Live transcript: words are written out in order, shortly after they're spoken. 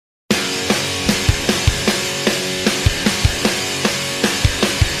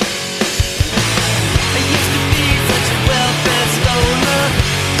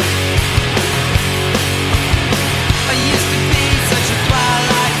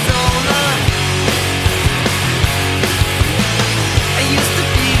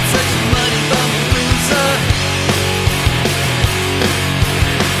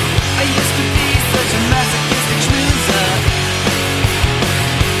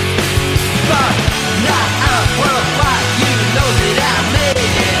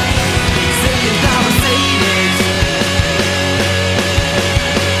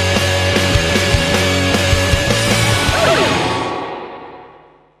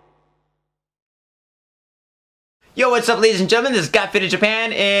Yo, what's up, ladies and gentlemen? This is Got Fit in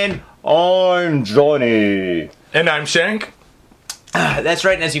Japan, and I'm Johnny. And I'm Shank. That's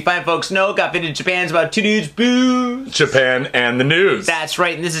right, and as you fine folks know, Got Fit in Japan is about two dudes, booze. Japan and the news. That's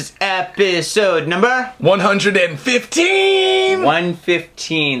right, and this is episode number 115.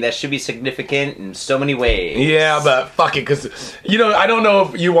 115. That should be significant in so many ways. Yeah, but fuck it, because I don't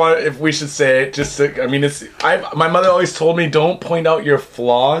know if we should say it. My mother always told me don't point out your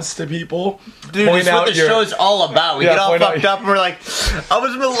flaws to people. Dude, point that's what the show's all about. We get all fucked up and we're like, I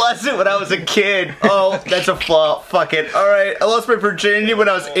was molested when I was a kid. Oh, that's a flaw. Fuck it. Alright, I lost my virginity when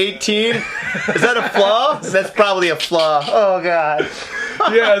I was 18. Is that a flaw? That's probably a flaw. Oh, God.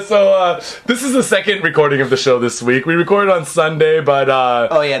 Yeah, so this is the second recording of the show this week. We recorded on Sunday, but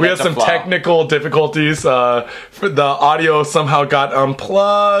we had some technical difficulties. The audio somehow got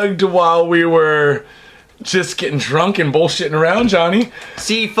unplugged while we were just getting drunk and bullshitting around, Johnny.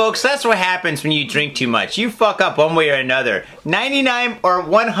 See, folks, that's what happens when you drink too much. You fuck up one way or another. 99 or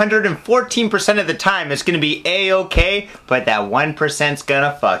 114% of the time, it's going to be A-okay, but that 1%'s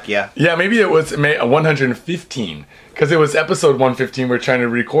gonna fuck you. Yeah, maybe it was 115. Because it was episode 115 we're trying to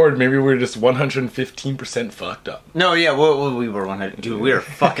record. Maybe we were just 115% fucked up. No, yeah, we were 100. Dude, we were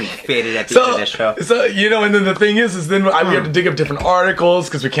fucking faded at the end of this show. So, and then the thing is then we have to dig up different articles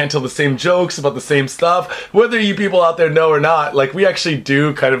because we can't tell the same jokes about the same stuff. Whether you people out there know or not, like, we actually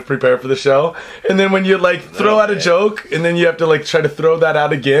do kind of prepare for the show. And then when you, like, throw out a joke, and then you have to, like, try to throw that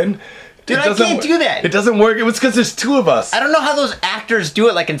out again. Dude, I can't do that. It doesn't work. It was because there's two of us. I don't know how those actors do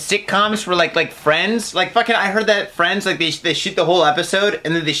it, like in sitcoms where like Friends. Like fucking, I heard that Friends, like they shoot the whole episode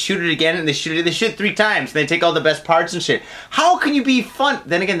and then they shoot it again and they shoot it 3 times and they take all the best parts and shit. How can you be fun?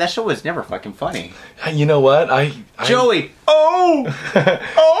 Then again, that show was never fucking funny. You know what? Joey. When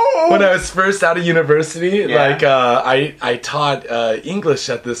I was first out of university, I taught English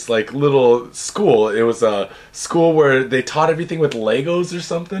at this like little school. It was a school where they taught everything with Legos or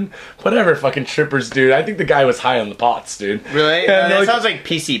something. Whatever, fucking trippers, dude. I think the guy was high on the pots, dude. Really? And, that sounds like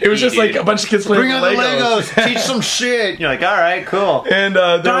PCP. It was just like a bunch of kids playing with Legos. Bring on the Legos. Teach some shit. You're like, all right, cool. And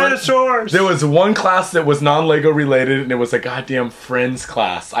dinosaurs. There was one class that was non-Lego related, and it was a goddamn Friends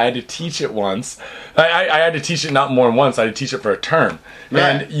class. I had to teach it once. I had to teach it not more than once. I had to teach it for a term. Right.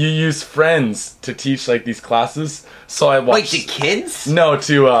 And you use Friends to teach like these classes. So I watched. Wait, to kids? No,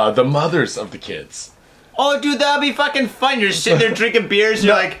 to the mothers of the kids. Oh, dude, that'd be fucking fun. You're just sitting there drinking beers, and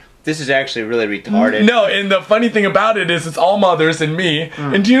you're like, this is actually really retarded. No, and the funny thing about it is it's all mothers and me.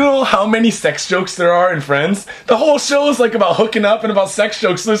 And do you know how many sex jokes there are in Friends? The whole show is like about hooking up and about sex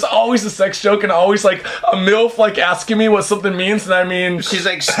jokes. So there's always a sex joke and always like a MILF like asking me what something means. And I mean... She's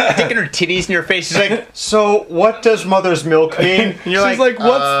like sticking her titties in your face. She's like, so what does mother's milk mean? And you're She's like,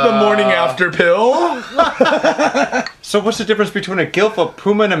 what's the morning after pill? So what's the difference between a GILF, a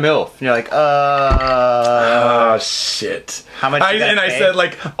Puma, and a MILF? And you're like, shit. How much I said,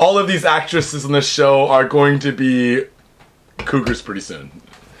 like, all of these actresses in the show are going to be cougars pretty soon.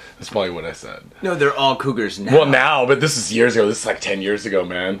 That's probably what I said. No, they're all cougars now. Well, now, but this is years ago. This is like 10 years ago,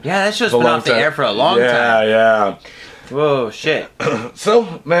 man. Yeah, that show's been off the air for a long time. Yeah. Whoa, shit.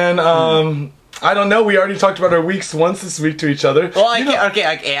 So, man, I don't know. We already talked about our weeks once this week to each other. Well,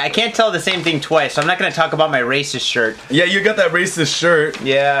 I can't tell the same thing twice, so I'm not going to talk about my racist shirt. Yeah, you got that racist shirt.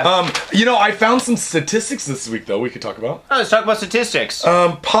 Yeah. I found some statistics this week, though, we could talk about. Oh, let's talk about statistics.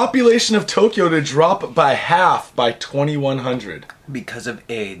 Population of Tokyo to drop by half by 2100. Because of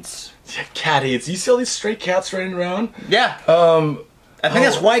AIDS. Yeah, cat AIDS. You see all these stray cats running around? Yeah. I think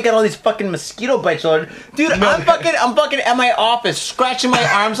that's why I got all these fucking mosquito bites on. Dude, I'm fucking at my office scratching my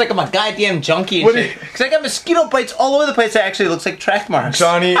arms like I'm a goddamn junkie and shit. Because I got mosquito bites all over the place that actually looks like track marks.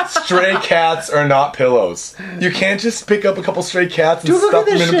 Johnny, stray cats are not pillows. You can't just pick up a couple stray cats and stuff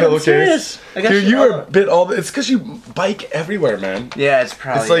them in a pillowcase. Dude, you are bit all... It's because you bike everywhere, man. Yeah, it's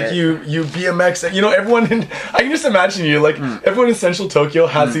probably It's like you BMX... everyone in... I can just imagine you, like, everyone in Central Tokyo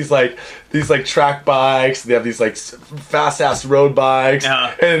has these track bikes. They have these, like, fast-ass road bikes.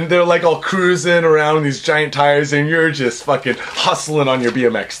 And they're, like, all cruising around with these giant tires, and you're just fucking hustling on your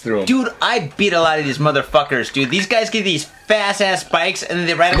BMX through them. Dude, I beat a lot of these motherfuckers, dude. These guys get these fast-ass bikes, and then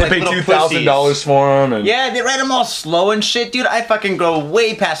they ride them like little pussies. They pay $2,000 for them. Yeah, they ride them all slow and shit, dude. I fucking go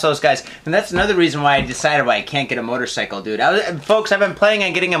way past those guys. And that's another reason why I decided why I can't get a motorcycle, dude. Folks, I've been planning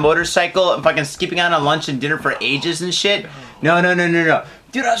on getting a motorcycle and fucking skipping out on lunch and dinner for ages and shit. No.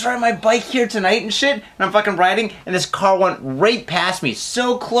 Dude, I was riding my bike here tonight and shit, and I'm fucking riding, and this car went right past me,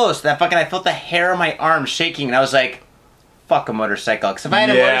 so close that I felt the hair on my arm shaking, and I was like, fuck a motorcycle. Because if I had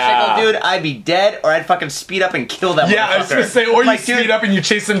a Yeah. motorcycle, dude, I'd be dead, or I'd fucking speed up and kill that Yeah, motherfucker. I was gonna say, or you Like, speed dude, up and you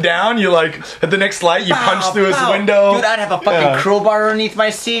chase him down. You like at the next light, you punch pow, through his pow. window. Dude, I'd have a fucking crowbar underneath my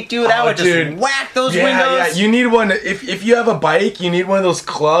seat, dude. I Oh, would just dude. whack those Yeah, windows. yeah. You need one if you have a bike. You need one of those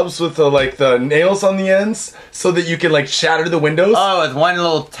clubs with the nails on the ends, so that you can like shatter the windows. Oh, with one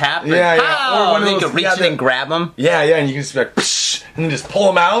little tap. Yeah, yeah. Pow, Or one of then you those- can reach yeah, it and grab them. Yeah, yeah, and you can just be like, psh, and then just pull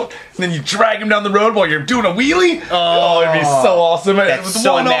him out, and then you drag him down the road while you're doing a wheelie. Oh, it'd be so awesome. That's With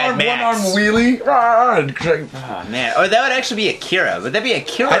so one Mad arm, Max. one arm wheelie. Ah, and drag- Oh man, or that would actually be Akira. Would that be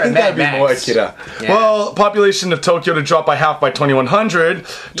Akira? I or think Mad that'd be Max? more Akira. Yeah. Well, population of Tokyo to drop by half by 2100.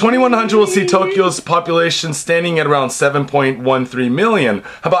 2100 will see Tokyo's population standing at around 7.13 million,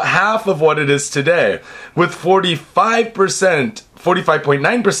 about half of what it is today, with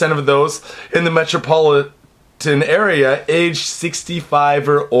 45.9% of those in the metropolitan area aged 65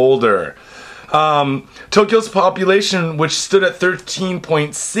 or older. Tokyo's population, which stood at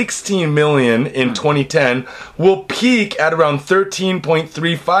 13.16 million in 2010, will peak at around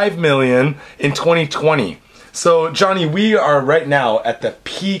 13.35 million in 2020. So, Johnny, we are right now at the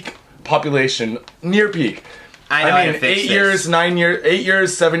peak population, near peak. I know how to mean, fix 8 this. years, 9 years, 8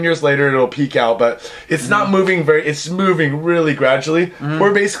 years, 7 years later, it'll peak out, but it's not moving it's moving really gradually.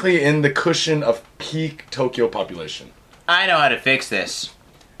 We're basically in the cushion of peak Tokyo population. I know how to fix this.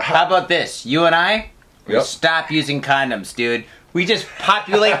 How about this? You and I, we Yep. stop using condoms, dude. We just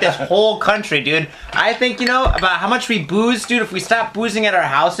populate this whole country, dude. I think, about how much we booze, dude. If we stop boozing at our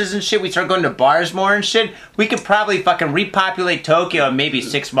houses and shit, we start going to bars more and shit, we could probably fucking repopulate Tokyo in maybe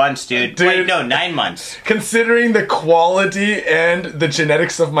 6 months, dude. Wait, no, 9 months. Considering the quality and the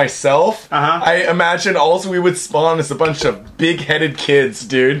genetics of myself, I imagine also we would spawn as a bunch of big-headed kids,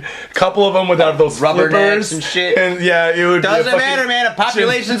 dude. A couple of them would have those Rubbernecks flippers and shit. And yeah, it would Doesn't be a fucking- matter, man. A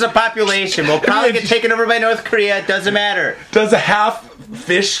population's a population. We'll probably get taken over by North Korea. It doesn't matter. Does a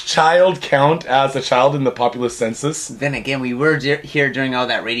half-fish child count as a child in the populace census? Then again, we were here during all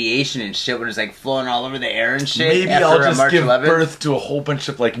that radiation and shit when it was like flowing all over the air and shit. Maybe after I'll just March give 11th. birth to a whole bunch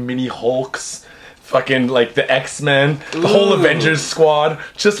of like mini Hulks, fucking like the X-Men, the whole Ooh. Avengers squad,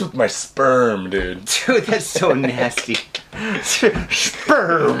 just with my sperm, dude. Dude, that's so nasty.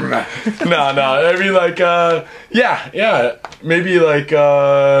 Sperm. No, I mean like, yeah, maybe like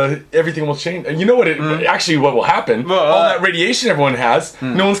everything will change. And you know what? Actually, what will happen? All that radiation everyone has,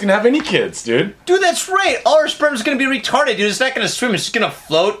 no one's gonna have any kids, dude. Dude, that's right. All our sperm's gonna be retarded, dude. It's not gonna swim. It's just gonna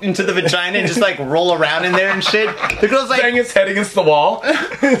float into the vagina and just like roll around in there and shit. The girl's like, Bang its head against the wall.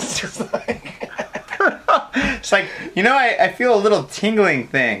 It's just like. it's like, I feel a little tingling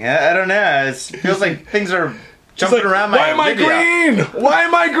thing. I don't know. It feels like things are jumping Like, around my why am I labia. green? Why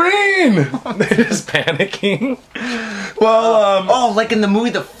am I green? They're just panicking. Well, Oh, like in the movie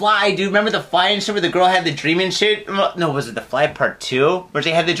The Fly, dude. Remember The Fly and shit where the girl had the dream and shit? No, was it The Fly Part 2? Where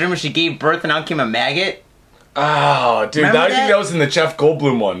she had the dream where she gave birth and out came a maggot? oh, dude, Remember I think that? that was in the Jeff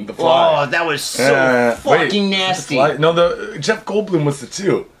Goldblum one, The Fly. Oh, that was so fucking wait, nasty. The Fly? No, the Jeff Goldblum was the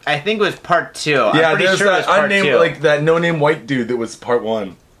 2. I think it was Part 2. I'm Yeah, pretty there's sure it was that Part unnamed, 2. like that no-name white dude that was Part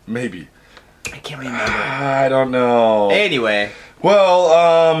 1, maybe. I can't remember. I don't know. Anyway.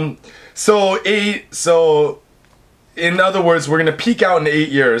 Well, so in other words, we're gonna peak out in 8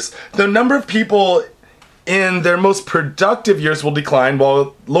 years. The number of people in their most productive years will decline,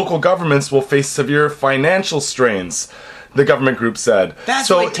 while local governments will face severe financial strains, the government group said. That's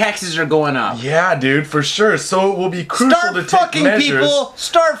so, why taxes are going up. yeah, dude, for sure. So it will be crucial Start to take fucking, measures people!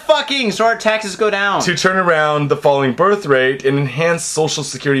 Start fucking so our taxes go down. to turn around the falling birth rate and enhance social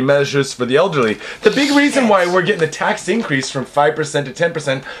security measures for the elderly. The big reason why we're getting a tax increase from 5% to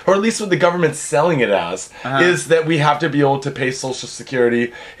 10%, or at least what the government's selling it as, is that we have to be able to pay social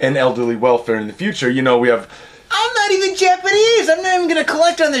security and elderly welfare in the future. We have... I'm not even Japanese. I'm not even gonna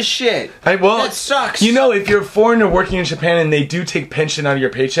collect on this shit. That sucks. If you're a foreigner working in Japan and they do take pension out of your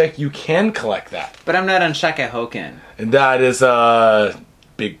paycheck, you can collect that. But I'm not on Shakai Hoken. And that is a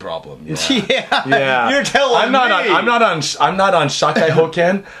big problem. Yeah. Yeah. You're telling I'm not me. I'm not on Shakai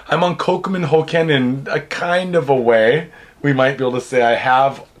Hoken. I'm on Kokumin Hoken in a kind of a way. We might be able to say I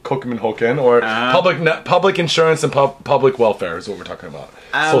have Kokumin Hoken, or public insurance and public welfare is what we're talking about.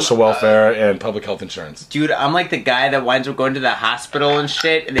 Social welfare and public health insurance. Dude, I'm like the guy that winds up going to the hospital and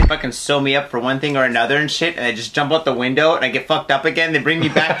shit, and they fucking sew me up for one thing or another and shit, and I just jump out the window and I get fucked up again. They bring me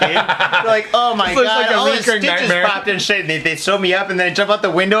back in. They're like, oh my It's god, like a all the recurring stitches nightmare. popped and shit. And they sew me up, and then I jump out the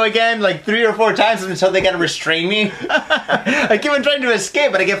window again like 3 or 4 times until they gotta restrain me. I keep on trying to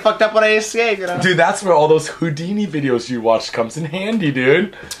escape, but I get fucked up when I escape. Dude, that's where all those Houdini videos you watch comes in handy,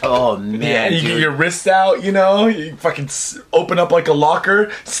 dude. Oh man, You dude. get your wrists out, you fucking open up like a locker,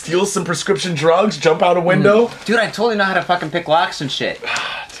 undercover, steal some prescription drugs, jump out a window. Dude, I totally know how to fucking pick locks and shit.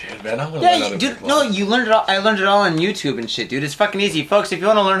 Dude, man, I'm gonna learn how to pick locks. You learned it all. I learned it all on YouTube and shit, dude. It's fucking easy, folks. If you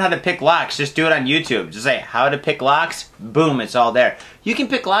want to learn how to pick locks, just do it on YouTube. Just say how to pick locks. Boom, it's all there. You can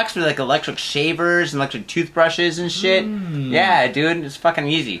pick locks with like electric shavers and electric toothbrushes and shit. Yeah, dude, it's fucking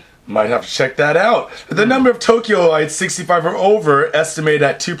easy. Might have to check that out. The number of Tokyoites 65 or over, estimated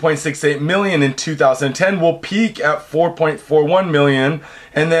at 2.68 million in 2010, will peak at 4.41 million,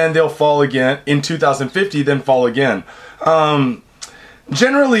 and then they'll fall again in 2050, then fall again.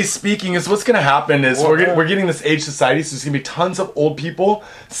 Generally speaking, is what's going to happen is we're getting this age society, so there's going to be tons of old people.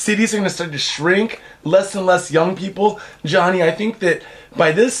 Cities are going to start to shrink, less and less young people. Johnny, I think that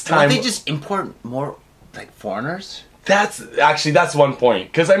by this time... Don't they just import more, like, foreigners? That's one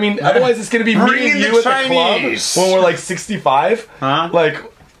point. Because, I mean, otherwise it's going to be me and you at the club when we're like 65. Like,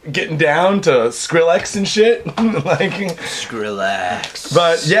 getting down to Skrillex and shit. Like Skrillex.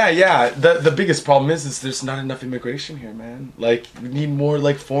 But, yeah. The biggest problem is there's not enough immigration here, man. Like, we need more,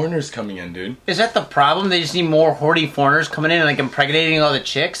 like, foreigners coming in, dude. Is that the problem? They just need more horny foreigners coming in and, like, impregnating all the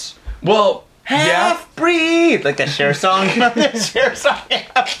chicks? Well... Half-breed! Like that Cher song. That Cher song,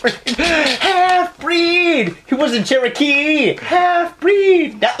 Half-breed. Half-breed! He wasn't Cherokee!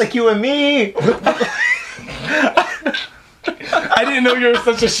 Half-breed! Not like you and me! I didn't know you were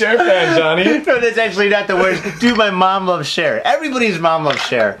such a Cher fan, Johnny. No, that's actually not the words. Dude, my mom loves Cher. Everybody's mom loves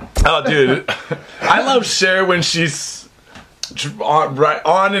Cher. Oh, dude. I love Cher when she's...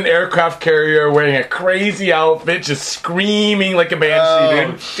 on an aircraft carrier wearing a crazy outfit, just screaming like a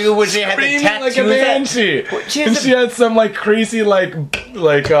banshee, dude. Dude, when she had the tattoos, like a banshee. And she had some like crazy like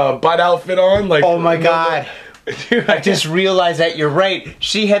butt outfit on. Like, oh my god. Dude, I just realized that you're right.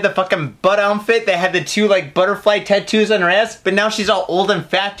 She had the fucking butt outfit that had the two like butterfly tattoos on her ass, but now she's all old and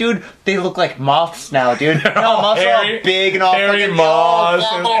fat, dude. They look like moths now, dude. No, moths are all big and all hairy fucking moths.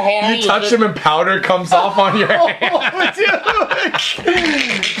 You touch them and powder comes off on your hand.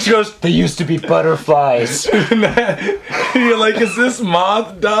 She goes, they used to be butterflies. You're like, is this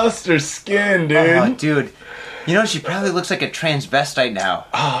moth dust or skin, dude? Oh, dude. You know, she probably looks like a transvestite now.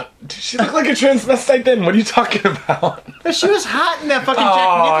 Oh, did she look like a transvestite then? What are you talking about? She was hot in that fucking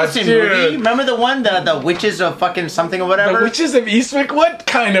Jack Nicholson movie. Remember the one, the Witches of fucking something or whatever? The Witches of Eastwick? What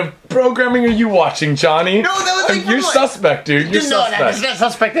kind of programming are you watching, Johnny? No, that was like... You're suspect, dude. You're suspect. No, that's not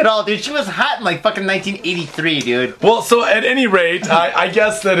suspect at all, dude. She was hot in like fucking 1983, dude. Well, so at any rate, I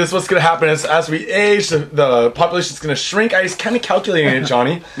guess that is what's going to happen is as we age, the population's going to shrink. I was kind of calculating it,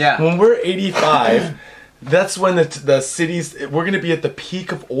 Johnny. Yeah. When we're 85... That's when the cities, we're going to be at the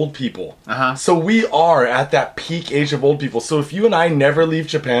peak of old people. So we are at that peak age of old people. So if you and I never leave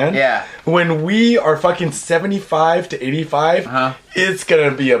Japan, when we are fucking 75 to 85, it's going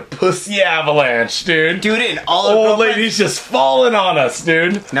to be a pussy avalanche, dude. Dude, and all old ladies just falling on us,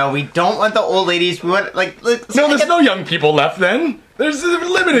 dude. No, we don't want the old ladies. We want, like... No, there's no young people left then. There's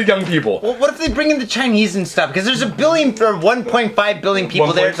limited young people. Well, what if they bring in the Chinese and stuff? Because there's 1 billion or 1.5 billion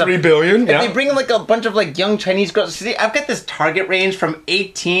people there. 1.3 billion, yeah. If they bring in like a bunch of like young Chinese girls. See, I've got this target range from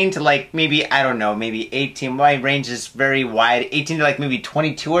 18 to like maybe, I don't know, maybe 18. My range is very wide. 18 to like maybe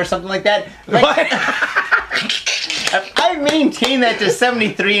 22 or something like that. Like, what? I maintain that to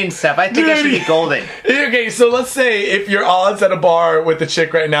 73 and stuff. I think I should be golden. Okay, so let's say if your odds at a bar with a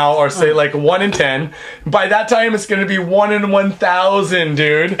chick right now are say like 1 in 10, by that time it's going to be 1 in 1,000,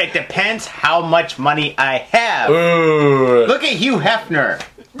 dude. It depends how much money I have. Ooh. Look at Hugh Hefner.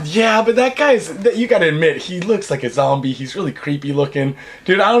 Yeah, but that you gotta admit, he looks like a zombie. He's really creepy looking.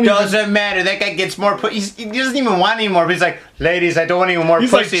 Dude, Doesn't matter. That guy gets more pussy. He doesn't even want any more, but he's like, ladies, I don't want any more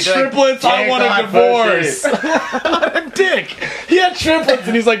pussy. He's like, triplets, I want a divorce. What a dick. He had triplets,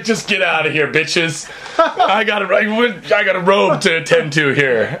 and he's like, just get out of here, bitches. I got a robe to attend to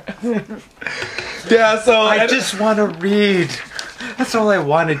here. Yeah, so... I just want to read. That's all I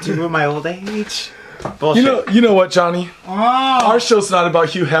want to do in my old age. Bullshit. You know what, Johnny? Oh. Our show's not about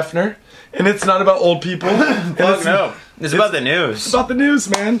Hugh Hefner, and it's not about old people. No. It's about the news. It's about the news,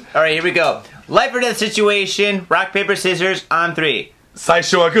 man. All right, here we go. Life or death situation. Rock, paper, scissors on 3. 最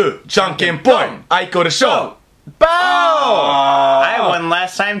初はグー、じゃんけんぽい。I go to show. Boom! I won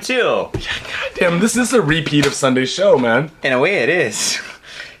last time too. Yeah, goddamn, this is a repeat of Sunday's show, man. In a way, it is.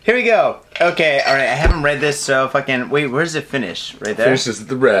 Here we go. Okay, alright, I haven't read this, so fucking... Wait, where does it finish? Right there? Finishes at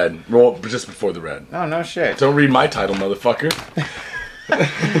the red. Well, just before the red. Oh, no shit. Don't read my title, motherfucker.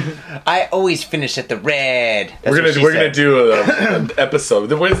 I always finish at the red. That's we're gonna do an episode.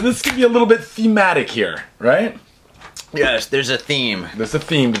 This is gonna be a little bit thematic here, right? Yes, there's a theme. There's a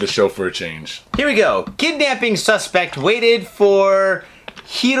theme to the show for a change. Here we go. Kidnapping suspect waited for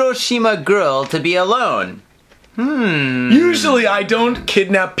Hiroshima girl to be alone. Usually I don't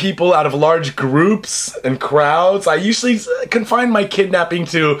kidnap people out of large groups and crowds. I usually confine my kidnapping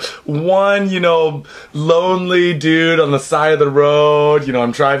to one, lonely dude on the side of the road.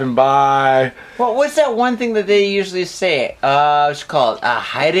 I'm driving by. Well, what's that one thing that they usually say? What's it called?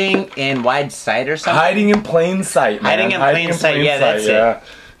 Hiding in wide sight or something? Hiding in plain sight, man. Hiding in plain sight. Yeah, that's it.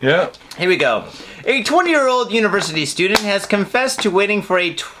 Yeah. Here we go. A 20-year-old university student has confessed to waiting for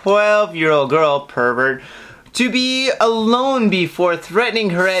a 12-year-old girl, pervert, to be alone before threatening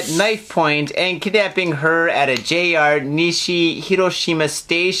her at knife point and kidnapping her at a JR Nishi Hiroshima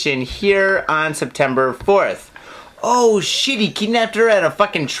station here on September 4th. Oh shit, he kidnapped her at a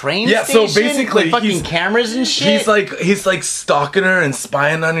fucking train station? So basically with fucking cameras and shit? He's like stalking her and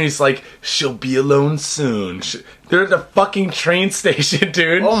spying on her. He's like, she'll be alone soon. They're at a fucking train station,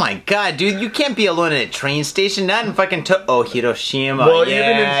 dude. Oh my god, dude, you can't be alone at a train station. Not in fucking Hiroshima. Well,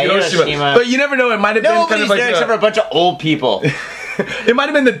 even in Hiroshima. But you never know, it might have been kind of like there except for a bunch of old people. It might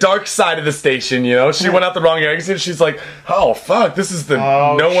have been the dark side of the station, She went out the wrong exit. She's like, oh, fuck, this is the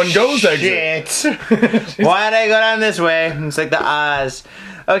no one goes exit. Why'd I go down this way? It's like the Oz.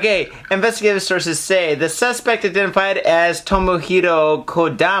 Okay, investigative sources say the suspect identified as Tomohiro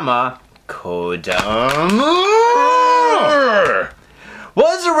Kodama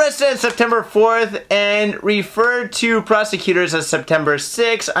was arrested on September 4th and referred to prosecutors on September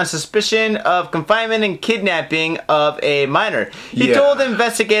 6th on suspicion of confinement and kidnapping of a minor. He told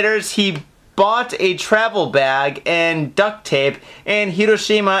investigators he bought a travel bag and duct tape in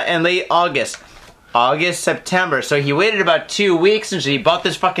Hiroshima in late September. So he waited about 2 weeks and so he bought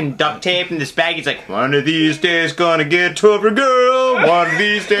this fucking duct tape and this bag. He's like, one of these days gonna get to a girl. One of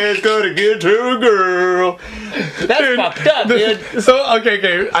these days gonna get to a girl. That's fucked up, dude. So,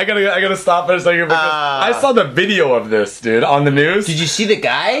 okay. I gotta stop for a second because I saw the video of this, dude, on the news. Did you see the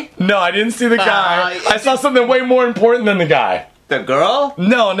guy? No, I didn't see the guy. I saw something way more important than the guy. The girl?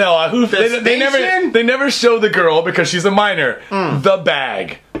 No. They never show the girl because she's a minor. The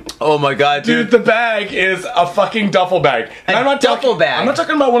bag. Oh my god, dude. The bag is a fucking duffel bag. And I'm not duffel bag. I'm not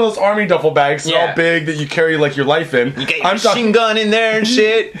talking about one of those army duffel bags that are all big that you carry like your life in. You get your machine gun in there and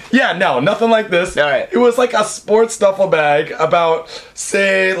shit. Yeah, no, nothing like this. Alright. It was like a sports duffel bag about,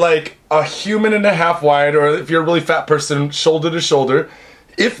 say, like a human and a half wide, or if you're a really fat person, shoulder to shoulder.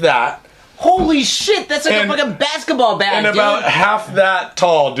 If that. Holy shit, that's like a fucking basketball bag, and about half that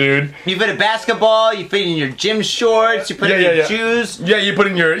tall, dude. You put a basketball, you put it in your gym shorts, you put it in your shoes. Yeah, you put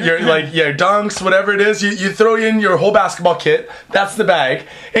in your dunks, whatever it is. You throw in your whole basketball kit. That's the bag.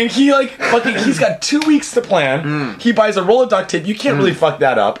 And he's got 2 weeks to plan. He buys a roll of duct tape. You can't really fuck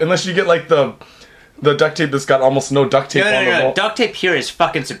that up unless you get like the duct tape that's got almost no duct tape on the roll. Duct tape here is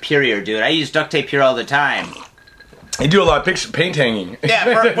fucking superior, dude. I use duct tape here all the time. You do a lot of paint hanging.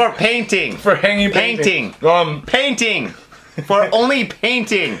 Yeah, for painting. For hanging painting. Painting. For only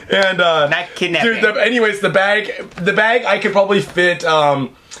painting. And not kidnapping. Dude, anyways, the bag I could probably fit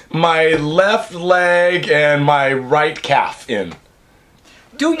my left leg and my right calf in.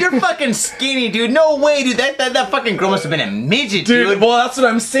 Dude, you're fucking skinny, dude. No way, dude. That fucking girl must have been a midget, dude. Well, that's what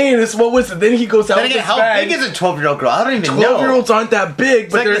I'm saying. What was it? Then he goes out with this how bag. Big is a 12-year-old girl? I don't even know. 12-year-olds aren't that big.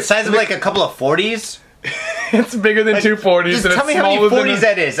 It's like the size of like a couple of 40s. It's bigger than 2 40s. Just tell me how many 40s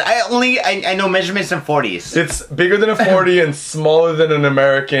that is. I know measurements in 40s. It's bigger than a 40 and smaller than an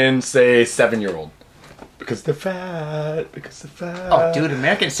American, say, 7-year-old. Because they're fat. Oh, dude,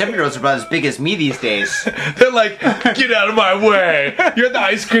 American 7-year-olds are about as big as me these days. They're like, get out of my way. You're at the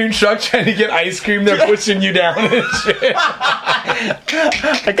ice cream truck trying to get ice cream. They're pushing you down and shit.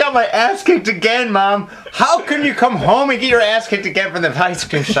 I got my ass kicked again, Mom. How can you come home and get your ass kicked again from the ice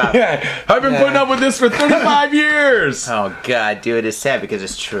cream shop? Yeah, I've been putting up with this for 35 years. Oh, God, dude, it's sad because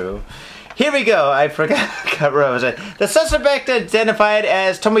it's true. Here we go. I forgot where I was at. The suspect, identified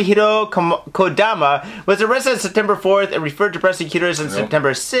as Tomohiro Kodama, was arrested on September 4th and referred to prosecutors on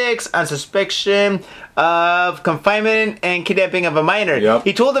September 6th on suspicion of confinement and kidnapping of a minor.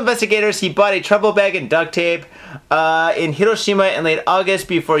 He told investigators he bought a travel bag and duct tape in Hiroshima in late August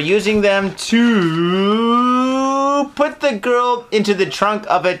before using them to put the girl into the trunk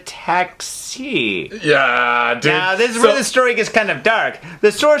of a taxi. Yeah, dude. Now, this is where the story gets kind of dark.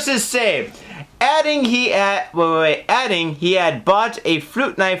 The sources say, adding he had bought a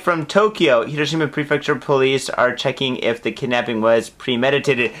fruit knife from Tokyo. Hiroshima Prefecture police are checking if the kidnapping was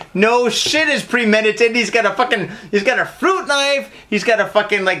premeditated. No shit is premeditated. He's got a fruit knife. He's got a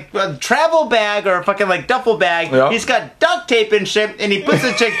fucking like a travel bag or a fucking like duffel bag. Yep. He's got duct tape and shit, and he puts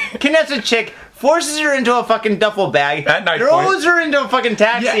kidnaps a chick, forces her into a fucking duffel bag, throws her into a fucking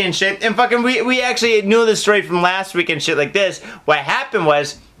taxi and shit, and fucking we actually knew this story from last week and shit like this. What happened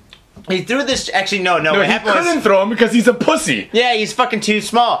was, He threw this. Actually, no. No, What he happened couldn't was, throw him because he's a pussy. yeah, he's fucking too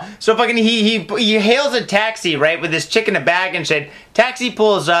small. So fucking he hails a taxi, right, with this chick in a bag and shit. Taxi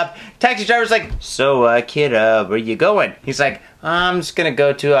pulls up. Taxi driver's like, so kid, where you going? He's like, I'm just gonna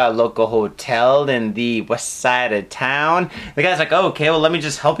go to a local hotel in the west side of town. The guy's like, oh, okay, well, let me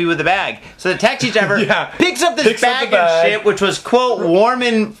just help you with the bag. So the taxi driver picks up this bag and shit, which was, quote, warm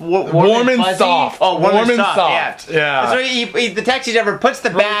and fuzzy. Soft. Oh, warm and soft. Yeah. So the taxi driver puts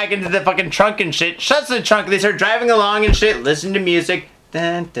the bag into the fucking trunk and shit, shuts the trunk, they start driving along and shit, listen to music.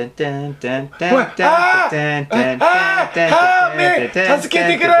 Dun, dun, dun, dun, dun, dun, dun, dun, help me!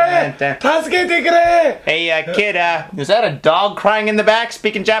 Hey, kid, is that a dog crying in the back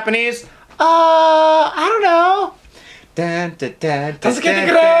speaking Japanese? I don't know.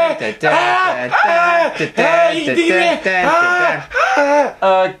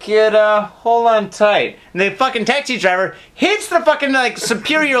 Kid, hold on tight. And the fucking taxi driver hits the fucking, like,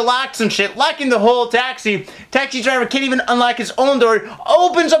 superior locks and shit, locking the whole taxi. Taxi driver can't even unlock his own door,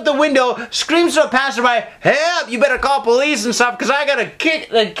 opens up the window, screams to a passerby, help, you better call police and stuff, because I got a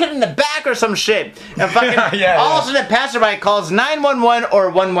kid in the back or some shit. And fucking, all of a sudden the passerby calls 911 or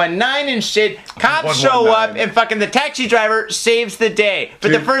 119 and shit. Cops show up, and fucking the taxi driver saves the day. For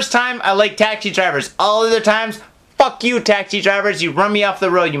the first time, I like taxi drivers. All other times, fuck you, taxi drivers. You run me off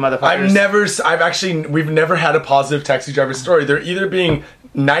the road, you motherfuckers. We've never had a positive taxi driver story. They're either being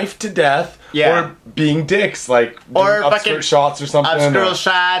knifed to death or being dicks, like or upskirt shots or something. Upskirt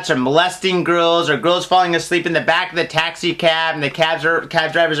shots or molesting girls or girls falling asleep in the back of the taxi cab and the cab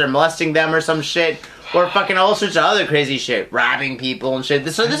drivers are molesting them or some shit. Or fucking all sorts of other crazy shit, robbing people and shit.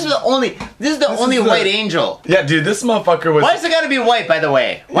 So this is the only white angel. Yeah, dude, this motherfucker was. Why does it gotta be white, by the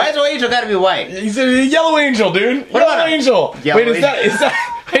way? Why does the angel gotta be white? He's a yellow angel, dude. What yellow about angel? Wait, is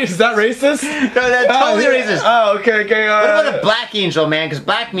that racist? No, that's totally racist. Oh, okay. What about a black angel, man? Because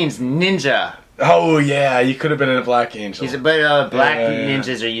black means ninja. Oh yeah, you could have been in a black angel. Black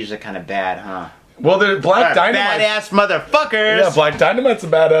ninjas are usually kind of bad, huh? Well, they're Black Dynamite. Badass motherfuckers. Yeah, Black Dynamite's a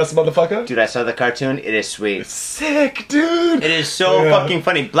badass motherfucker. Dude, I saw the cartoon. It is sweet. It's sick, dude. It is so fucking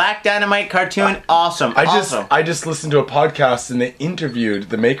funny. Black Dynamite cartoon, awesome. I just listened to a podcast and they interviewed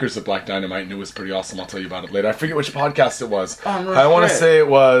the makers of Black Dynamite and it was pretty awesome. I'll tell you about it later. I forget which podcast it was. Oh, no I want to shit. say it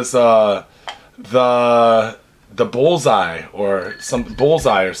was the Bullseye or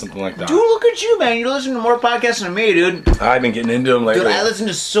something like that. Dude, look at you, man. You're listening to more podcasts than me, dude. I've been getting into them lately. Dude, I listen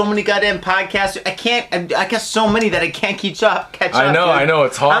to so many goddamn podcasts. I got so many that I can't catch up. I know,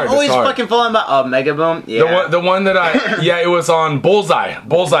 it's hard. I'm always fucking falling about. Oh, Mega Boom. Yeah. The one that it was on Bullseye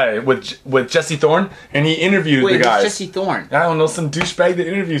with Jesse Thorne, and he interviewed the guys. Who's Jesse Thorne? I don't know, some douchebag that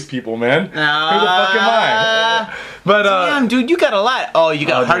interviews people, man. Who the fuck am I? But damn, dude, you got a lot. Oh, you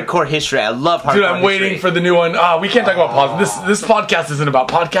got hardcore history. I love hardcore history. Dude, I'm waiting for the new one. We can't talk about politics. This podcast isn't about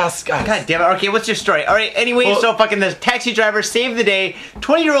podcasts, guys. God damn it. Okay, what's your story? All right, anyway, so fucking the taxi driver saved the day.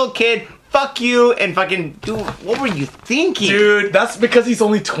 20-year-old kid, fuck you, and fucking, dude, what were you thinking? Dude, that's because he's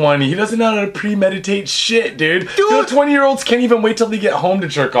only 20. He doesn't know how to premeditate shit, dude. Dude, 20-year-olds can't even wait till they get home to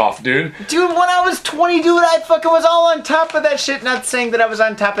jerk off, dude. Dude, when I was 20, dude, I fucking was all on top of that shit. Not saying that I was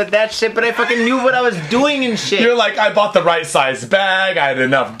on top of that shit, but I fucking knew what I was doing and shit. You're like, I bought the right size bag, I had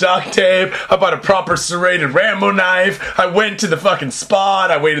enough duct tape, I bought a proper serrated Rambo knife, I went to the fucking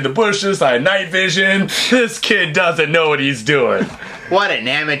spot, I waited the bushes, I had night vision. This kid doesn't know what he's doing. What an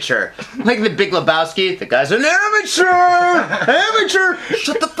amateur. Like the Big Lebowski, the guy's an amateur! Amateur!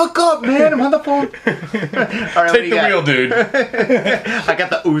 Shut the fuck up, man, I'm on the phone. All right, take the wheel, dude. I got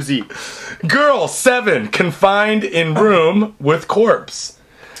the Uzi. Girl, 7, confined in room with corpse.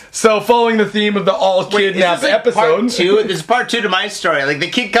 So, following the theme of the all-kidnapped episode... This is part 2 to my story. Like, the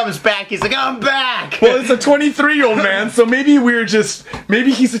kid comes back, he's like, I'm back! Well, it's a 23-year-old man, so maybe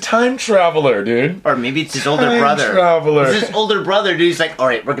maybe he's a time traveler, dude. Or maybe it's his older brother. Time traveler. It's his older brother, dude. He's like,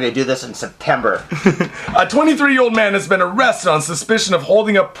 alright, we're gonna do this in September. A 23-year-old man has been arrested on suspicion of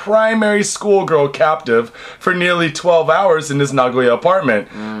holding a primary schoolgirl captive for nearly 12 hours in his Nagoya apartment,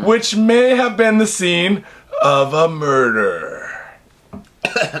 which may have been the scene of a murder.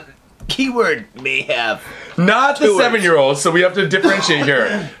 Keyword may have. Not the 7-year-old, so we have to differentiate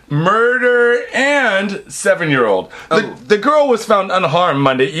here. Murder and 7-year-old. The girl was found unharmed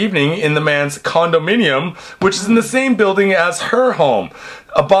Monday evening in the man's condominium, which is in the same building as her home.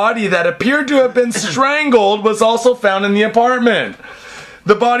 A body that appeared to have been strangled was also found in the apartment.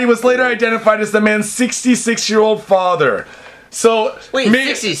 The body was later identified as the man's 66-year-old father. So wait,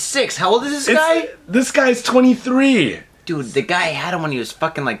 66? How old is this guy? This guy's 23. Dude, the guy had him when he was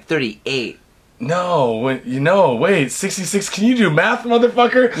fucking like 38. wait, 66, can you do math,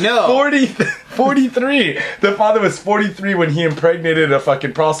 motherfucker? No. 43. The father was 43 when he impregnated a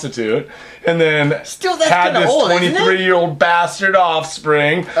fucking prostitute, and then Still, that's had kinda this old, isn't it? 23-year-old bastard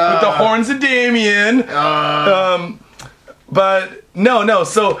offspring with the horns of Damien. But no,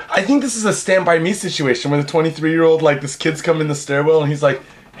 so I think this is a Stand By Me situation where the 23-year-old, like, this kid's come in the stairwell and he's like,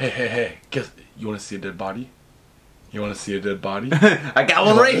 hey, guess, you want to see a dead body? You want to see a dead body? I got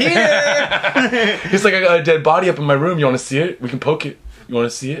one right here. He's like, I got a dead body up in my room. You want to see it? We can poke it. You want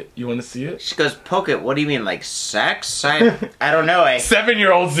to see it? You want to see it? She goes, poke it. What do you mean, like sex? I don't know.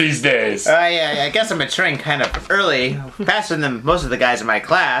 7-year-olds these days. I guess I'm maturing kind of early, faster than most of the guys in my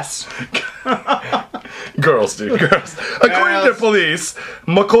class. Girls, dude, girls. According to police,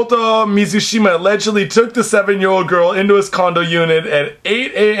 Makoto Mizushima allegedly took the 7-year-old girl into his condo unit at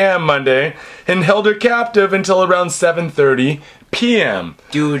 8 a.m. Monday and held her captive until around 7:30 p.m.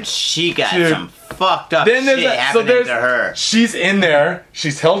 Dude, she got some fucked up Then shit there's happening to her. She's in there.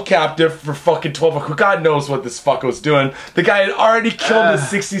 She's held captive for fucking 12 hours. God knows what this fucko's doing. The guy had already killed his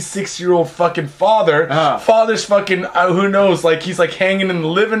 66-year-old fucking father. Father's fucking, who knows, like, he's like hanging in the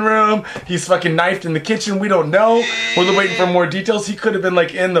living room. He's fucking knifed in the kitchen. We don't know. We're waiting for more details. He could have been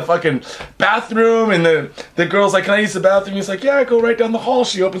like in the fucking bathroom, and the girl's like, can I use the bathroom? He's like, yeah, go right down the hall.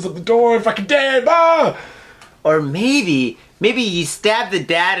 She opens up the door and fucking dead. Or maybe he stabbed the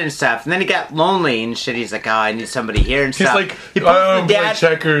dad and stuff, and then he got lonely and shit. He's like, oh, I need somebody here and He's stuff. like, He I pulls want the to play dad.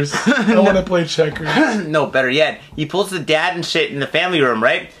 checkers. I want to play checkers. No, better yet, he pulls the dad and shit in the family room,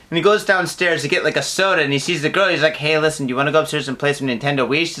 right? And he goes downstairs to get like a soda, and he sees the girl. He's like, hey, listen, do you want to go upstairs and play some Nintendo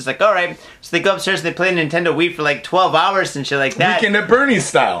Wii? She's like, all right. So they go upstairs and they play Nintendo Wii for like 12 hours and shit like that. Weekend at Bernie's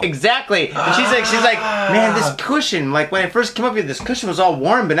style. Exactly. And she's like, man, this cushion, like when I first came up here, this cushion was all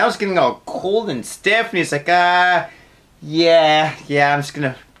warm, but now it's getting all cold and stiff. And he's like, yeah, I'm just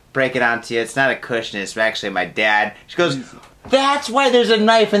gonna break it onto you. It's not a cushion, it's actually my dad. She goes, that's why there's a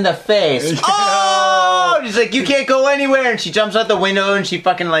knife in the face. Yeah. Oh! She's like, you can't go anywhere. And she jumps out the window and she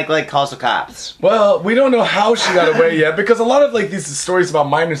fucking like calls the cops. Well, we don't know how she got away yet, because a lot of like these stories about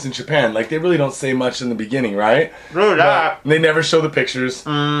minors in Japan, like they really don't say much in the beginning, right? They never show the pictures.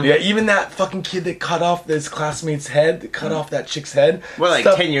 Yeah, even that fucking kid that cut off his classmate's head, that cut off that chick's head. What, like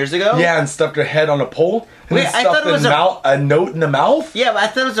 10 years ago? Yeah, and stuffed her head on a pole. And Wait, then I thought it was a note in the mouth? Yeah, but I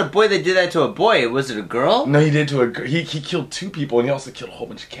thought it was a boy that did that to a boy. Was it a girl? No, he did to a girl. He killed 2 people, and he also killed a whole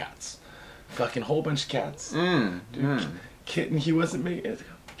bunch of cats. Fucking whole bunch of cats. Dude, kitten, he wasn't making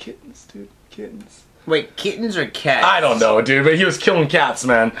kittens, dude. Kittens. Wait, kittens or cats? I don't know, dude, but he was killing cats,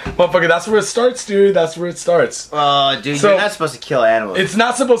 man. Motherfucker, that's where it starts, dude. That's where it starts. Oh, dude, So, you're not supposed to kill animals. It's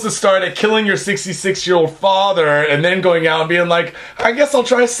not supposed to start at killing your 66-year-old father and then going out and being like, I guess I'll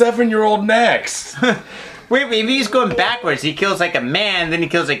try a 7-year-old next. Wait, maybe he's going backwards. He kills like a man, then he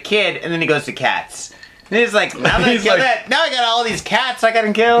kills a kid, and then he goes to cats. And he's like, now that I He's killed like- that, now I got all these cats I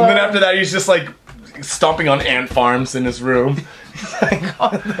gotta kill. And then after that, he's just like stomping on ant farms in his room. I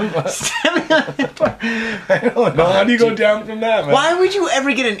don't know. How do you go down from that, man? Why would you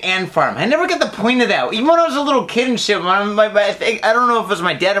ever get an ant farm? I never got the point of that. Even when I was a little kid and shit, when I don't know if it was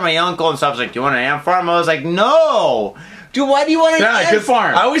my dad or my uncle and stuff, I was like, do you want an ant farm? I was like, no. Dude, why do you want an ant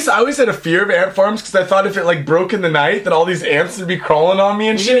farm? I always had a fear of ant farms because I thought if it like broke in the night, that all these ants would be crawling on me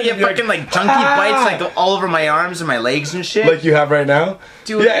and You're shit. gonna get fucking like chunky bites like all over my arms and my legs and shit. Like you have right now.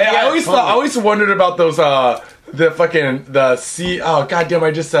 Dude, yeah, I totally. always wondered about those the sea. Oh goddamn!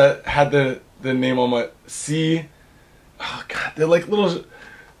 I just had the name on my sea. Oh god, they're like little.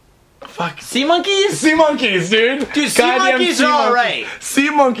 Fuck. Sea monkeys? Sea monkeys, dude. Dude, sea monkeys are alright. Sea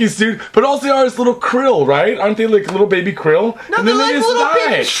monkeys, dude. But also they are this little krill, right? Aren't they like little baby krill? No, and they're then like they just little die.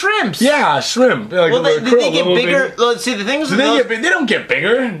 baby shrimps. Yeah, shrimp. They're like Well, little they krill, get little bigger. baby- Well, see, the thing is, Do they get big? They don't get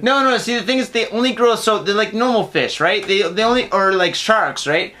bigger. No. See, the thing is, they only grow. So they're like normal fish, right? They only or like sharks,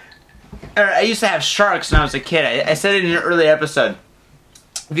 right? Or I used to have sharks when I was a kid. I said it in an early episode.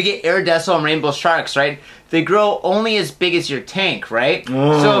 If you get iridescent and rainbow sharks, right? They grow only as big as your tank, right?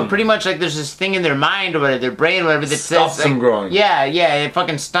 So pretty much like there's this thing in their mind or whatever, their brain or whatever that Stops says like, them growing. Yeah, it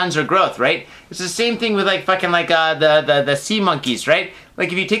fucking stuns their growth, right? It's the same thing with like fucking like the sea monkeys, right?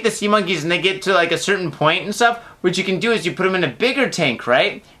 Like if you take the sea monkeys and they get to like a certain point and stuff, what you can do is you put them in a bigger tank,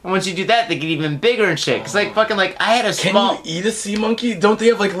 right? And once you do that, they get even bigger and shit. Cause like fucking like I had a Can small. you eat a sea monkey? Don't they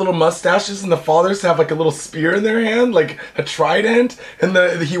have like little mustaches and the fathers have like a little spear in their hand, like a trident, and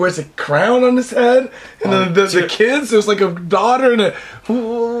he wears a crown on his head, and then the kids, there's like a daughter and a.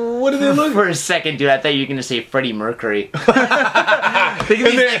 What do they look? For a second, dude, I thought you were gonna say Freddie Mercury. They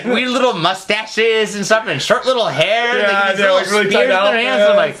get these like, weird little mustaches and stuff, and short little hair. Yeah, they get these they're little like really spears tight in their hands.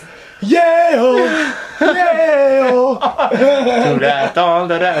 I'm like, yeah.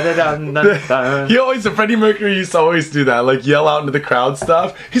 He always, Freddie Mercury used to always do that, like yell out into the crowd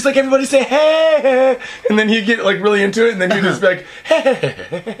stuff. He's like, everybody say hey, and then he'd get like really into it, and then he'd just be like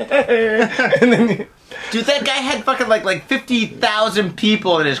hey, and then. Dude, that guy had fucking like 50,000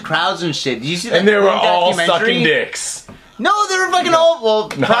 people in his crowds and shit. Did you see that? And they were all documentary? sucking dicks. No, they were fucking all. Well,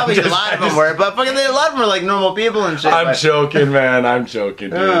 No, probably a lot of them were, but fucking a lot of them were like normal people and shit. I'm joking, man. I'm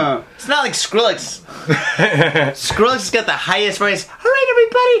joking, dude. It's not like Skrillex. Skrillex has got the highest voice. All right,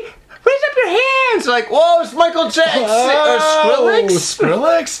 everybody, raise up your hands. Like, whoa, it's Michael Jackson or Skrillex.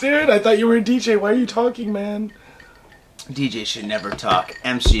 Skrillex, dude. I thought you were a DJ. Why are you talking, man? DJ should never talk.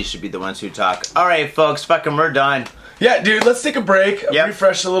 MCs should be the ones who talk. All right, folks, fucking we're done. Yeah, dude, let's take a break,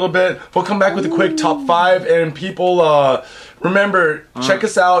 refresh a little bit. We'll come back with a quick top 5. And people, remember, check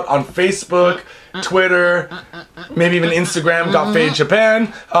us out on Facebook, Twitter, maybe even Instagram,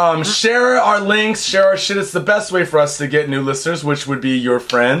 Japan. Share our links, share our shit. It's the best way for us to get new listeners, which would be your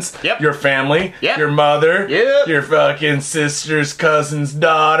friends, your family, your mother, your fucking sister's cousin's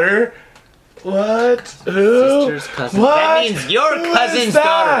daughter. What? Who? Sister's cousin. What? That means your cousin's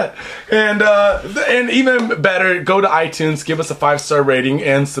daughter. And even better, go to iTunes, give us a 5-star rating,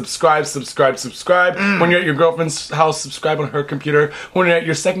 and subscribe. When you're at your girlfriend's house, subscribe on her computer. When you're at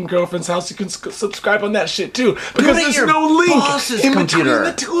your second girlfriend's house, you can subscribe on that shit too. Because there's no link in between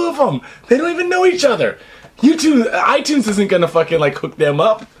the two of them. They don't even know each other. iTunes isn't gonna fucking like hook them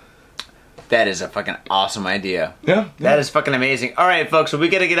up. That is a fucking awesome idea. Yeah. That is fucking amazing. All right, folks, so we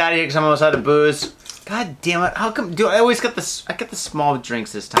gotta get out of here because I'm almost out of booze. God damn it! How come? I always get the I get the small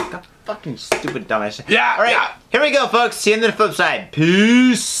drinks this time. God fucking stupid dumbass shit. Yeah. All right. Here we go, folks. See you on the flip side.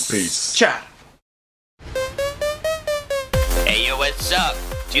 Peace. Peace. Ciao. Hey yo, what's up?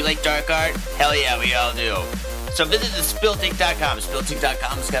 Do you like dark art? Hell yeah, we all do. So visit the SpiltInk.com.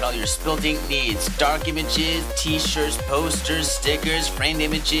 SpiltInk.com's got all your Spilt Ink needs. Dark images, t-shirts, posters, stickers, framed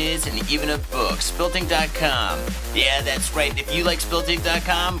images, and even a book. SpiltInk.com. Yeah, that's right. If you like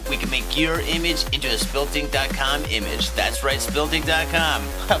SpiltInk.com, we can make your image into a SpiltInk.com image. That's right, SpiltInk.com.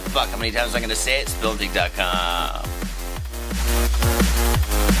 Fuck, how many times am I going to say it? SpiltInk.com.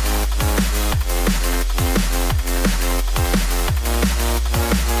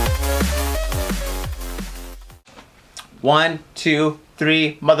 One, two,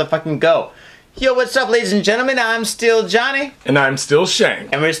 three, motherfucking go. Yo, what's up, ladies and gentlemen? I'm still Johnny. And I'm still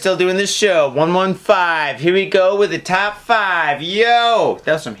Shank. And we're still doing this show, 115. Here we go with the top 5. Yo!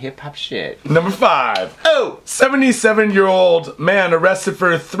 That was some hip-hop shit. Number 5. Oh! 77-year-old man arrested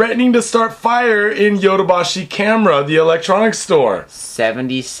for threatening to start fire in Yodobashi Camera, the electronics store.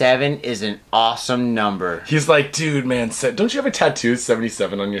 77 is an awesome number. He's like, dude, man, don't you have a tattoo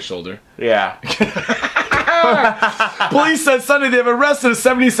 77 on your shoulder? Yeah. Police said Sunday they have arrested a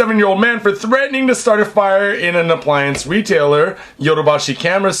 77-year-old man for threatening to start a fire in an appliance retailer, Yodobashi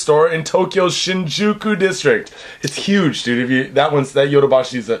Camera store in Tokyo's Shinjuku district. It's huge, dude. That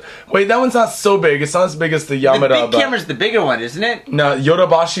Yodobashi's that one's not so big. It's not as big as the Yamada. The big camera's the bigger one, isn't it? No,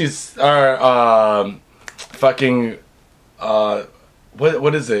 Yodobashi's are fucking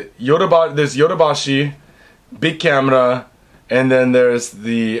what is it? There's Yodobashi, big camera, and then there's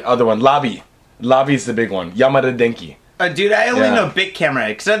the other one, Labi's the big one. Yamada Denki. Dude, I only know big camera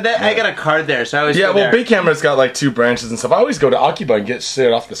because I got a card there, so I always go there. Big camera's got like 2 branches and stuff. I always go to Akiba and get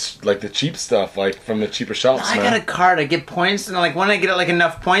shit off the cheap stuff, like from the cheaper shops. I got a card. I get points, and like when I get like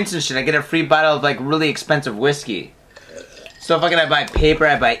enough points and shit, I get a free bottle of like really expensive whiskey. So if I buy paper,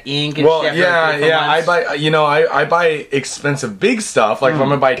 I buy ink and shit. I buy expensive big stuff. Like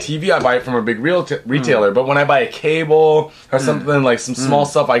when I buy a TV, I buy it from a big retailer. But when I buy a cable or something like some small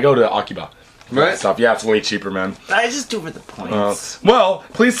stuff, I go to Akiba. Right. Stuff. Yeah, it's way cheaper, man. I just do it for the points.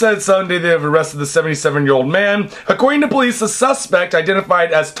 Police said Sunday they have arrested the 77-year-old man. According to police, the suspect,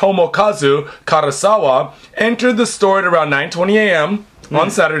 identified as Tomokazu Karasawa, entered the store at around 9:20 a.m.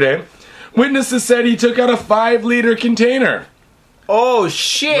 on Saturday. Witnesses said he took out a 5-liter container. Oh,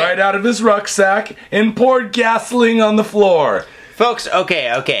 shit. Right out of his rucksack and poured gasoline on the floor. Folks,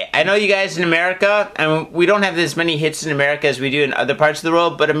 okay. I know you guys in America, and we don't have as many hits in America as we do in other parts of the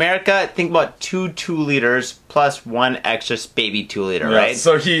world, but America, think about 2 liters plus 1 extra baby 2 liter, right?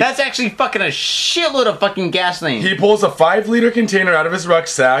 So that's actually fucking a shitload of fucking gasoline. He pulls a 5-liter container out of his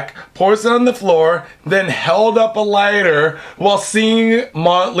rucksack, pours it on the floor, then held up a lighter while singing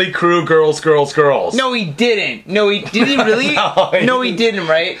Motley Crue Girls. No, he didn't. Did he really? No, he didn't,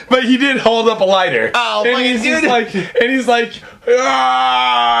 right? But he did hold up a lighter. Oh, and he's like, all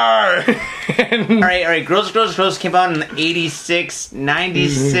right. Girls came out in 86,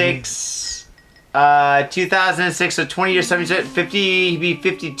 96. 2006, so 20 years, 70, 50, he'd be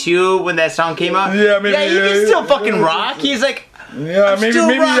 52 when that song came out. Yeah, maybe. Yeah, he can still fucking rock. He's like, yeah, maybe,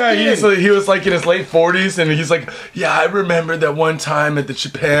 still yeah. rocking. He was like in his late 40s, and he's like, yeah, I remember that one time at the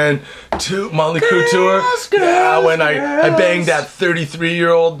Japan Motley Crue tour. Yeah, when I banged that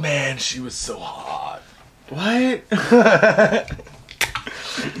 33-year-old, man, she was so hot. What?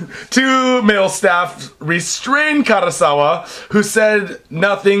 2 male staff restrained Karasawa, who said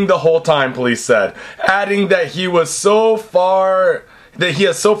nothing the whole time, police said, adding that he has so far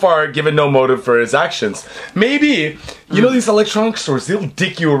given no motive for his actions. Maybe, you know these electronic stores, they'll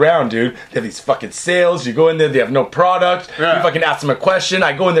dick you around, dude. They have these fucking sales, you go in there, they have no product, you fucking ask them a question,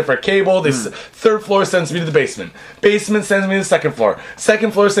 I go in there for a cable, this third floor sends me to the basement. Basement sends me to the second floor.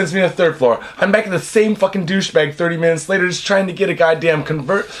 Second floor sends me to the third floor. I'm back in the same fucking douchebag 30 minutes later just trying to get a goddamn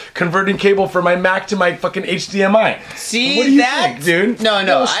converting cable for my Mac to my fucking HDMI. See, what do you think, dude? No,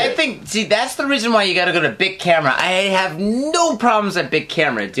 Bullshit. I think, see, that's the reason why you gotta go to Big Camera. I have no problems at Big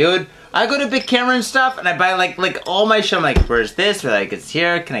Camera, dude. I go to Big Camera and stuff, and I buy like all my shit. I'm like, where's this? They're like, it's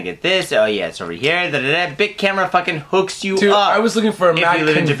here. Can I get this? Oh yeah, it's over here. Da-da-da. Big Camera fucking hooks you Dude, up. I was looking for a if Mac you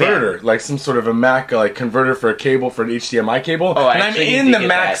live in converter, Japan. like some sort of a Mac like converter for a cable for an HDMI cable. Oh, and I'm actually, you in did the get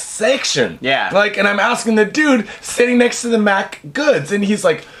Mac that. section. Yeah. Like, and I'm asking the dude sitting next to the Mac goods, and he's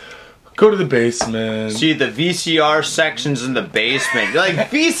like, "Go to the basement." See, the VCR section's in the basement. You're like,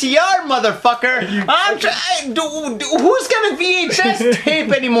 VCR, motherfucker! Who's got a VHS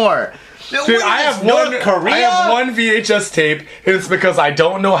tape anymore? Dude, I have one VHS tape, and it's because I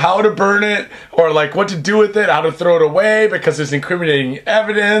don't know how to burn it or like what to do with it, how to throw it away because there's incriminating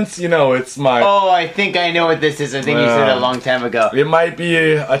evidence. You know, it's my. Oh, I think I know what this is. I think you said it a long time ago. It might be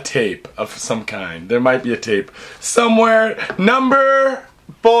a tape of some kind. There might be a tape somewhere. Number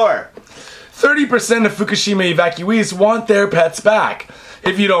 4. 30% of Fukushima evacuees want their pets back.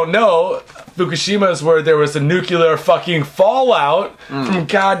 If you don't know, Fukushima is where there was a nuclear fucking fallout from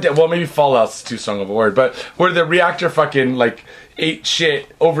goddamn. Well, maybe fallout's too strong of a word, but where the reactor fucking like ate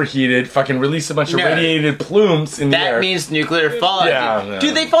shit, overheated, fucking released a bunch of radiated plumes in the air. That means nuclear fallout. Yeah,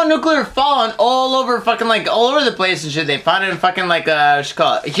 Dude, they found nuclear fallout all over fucking like all over the place and shit. They found it in fucking like what you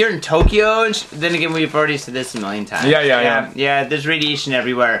call it here in Tokyo. And then again, we've already said this a million times. Yeah. There's radiation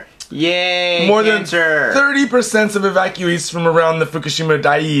everywhere. Yay! More cancer. than 30% of evacuees from around the Fukushima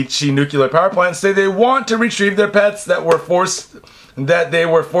Daiichi nuclear power plant say they want to retrieve their pets that they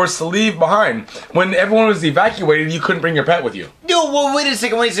were forced to leave behind. When everyone was evacuated, you couldn't bring your pet with you. No, well, wait a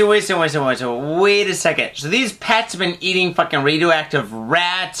second. Wait a second. So these pets have been eating fucking radioactive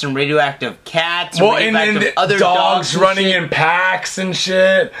rats and radioactive cats and radioactive other dogs running shit. in packs and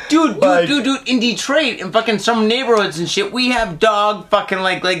shit. Dude, in Detroit, in fucking some neighborhoods and shit, we have dog fucking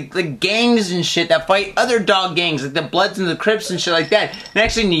like gangs and shit that fight other dog gangs, like the Bloods and the Crips and shit like that. And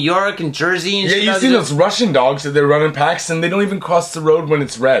actually New York and Jersey and shit. Yeah, you see those Russian dogs that they run in packs and they don't even cross the road when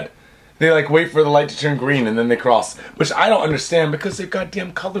it's red. They like wait for the light to turn green and then they cross. Which I don't understand because they're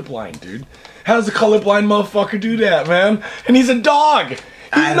goddamn colorblind, dude. How does a colorblind motherfucker do that, man? And he's a dog!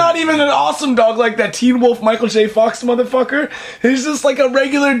 He's not even an awesome dog like that Teen Wolf Michael J. Fox motherfucker. He's just like a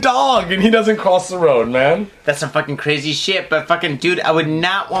regular dog and he doesn't cross the road, man. That's some fucking crazy shit, but fucking dude, I would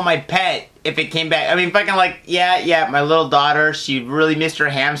not want my pet if it came back. I mean, fucking like, yeah, my little daughter, she really missed her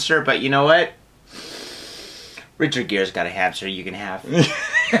hamster, but you know what? Richard Gere's got a hamster you can have.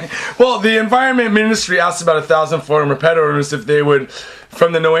 Well, the Environment Ministry asked about 1,000 former pet owners if they would,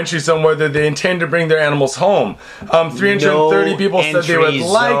 from the no entry zone, whether they intend to bring their animals home. 330 people said they would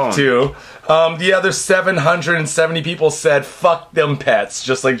like to. The other 770 people said, fuck them pets,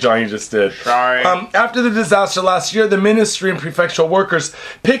 just like Johnny just did. Sorry. After the disaster last year, the ministry and prefectural workers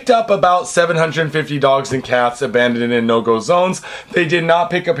picked up about 750 dogs and cats abandoned in no-go zones. They did not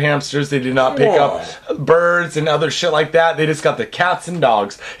pick up hamsters. They did not pick up birds and other shit like that. They just got the cats and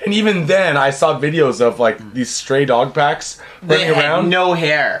dogs. And even then, I saw videos of like these stray dog packs running around. No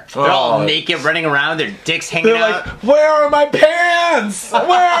hair. They're all naked, running around. Their dicks hanging out. Like, where are my pants? Where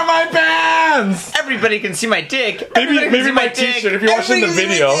are my pants? Everybody can see my dick. Maybe my t-shirt. If you're watching the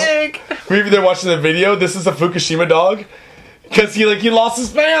video, maybe they're watching the video. This is a Fukushima dog. Because he lost his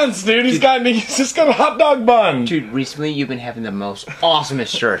pants, dude. He's just got a hot dog bun. Dude, recently you've been having the most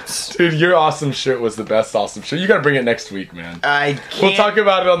awesomest shirts. Dude, your awesome shirt was the best awesome shirt. You gotta bring it next week, man. I can't. We'll talk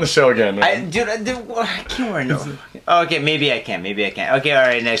about it on the show again, man. I can't wear no. Okay, maybe I can. Okay,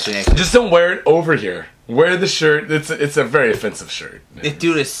 alright, next week. Just don't wear it over here. Wear the shirt. It's a very offensive shirt.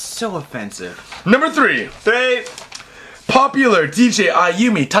 Dude, it's so offensive. Number 3. Popular DJ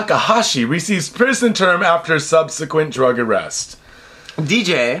Ayumi Takahashi receives prison term after subsequent drug arrest.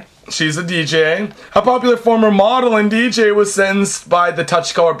 DJ? She's a DJ. A popular former model and DJ was sentenced by the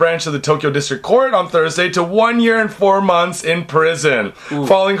Tachikawa branch of the Tokyo District Court on Thursday to 1 year and 4 months in prison,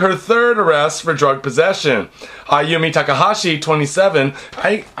 following her third arrest for drug possession. Ayumi Takahashi, 27.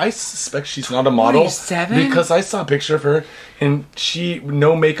 I suspect she's not a model 27? because I saw a picture of her and she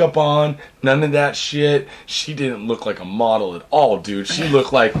no makeup on, none of that shit. She didn't look like a model at all, dude. She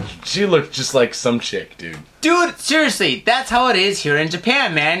looked just like some chick, dude. Dude, seriously, that's how it is here in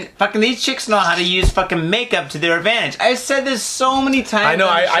Japan, man. Fucking these chicks know how to use fucking makeup to their advantage. I've said this so many times. I know,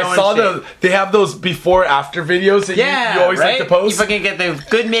 I saw they have those before after videos that you always right? like to post. You fucking get the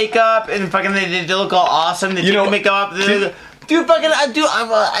good makeup and fucking they look all awesome. They take the makeup off. Dude, fucking, I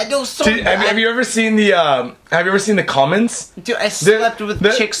do so. Dude, have you ever seen the comments? Dude, I slept with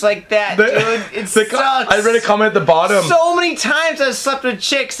chicks like that, dude. It sucks. I read a comment at the bottom. So many times I've slept with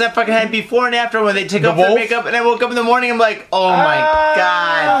chicks that fucking had before and after when they take off their makeup, and I woke up in the morning, I'm like, oh my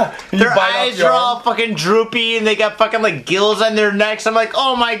god. Their eyes are all fucking droopy, and they got fucking like gills on their necks. I'm like,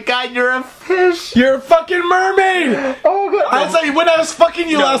 oh my god, you're a fish. You're a fucking mermaid. Oh god. I was like, when I was fucking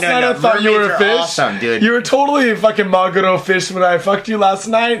you last night, I thought you were a fish. Awesome, dude. You were totally a fucking maguro fish when I fucked you last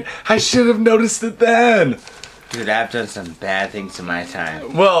night. I should have noticed it then. Dude, I've done some bad things in my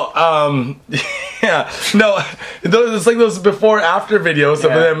time. Well, yeah. No, it's like those before after videos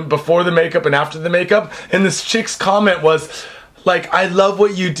of them before the makeup and after the makeup. And this chick's comment was like, I love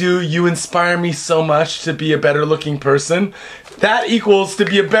what you do. You inspire me so much to be a better looking person. That equals to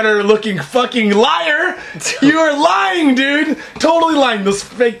be a better looking fucking liar. You are lying, dude. Totally lying. Those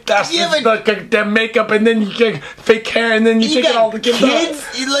fake the makeup and then you get fake hair and then you take it all the kids.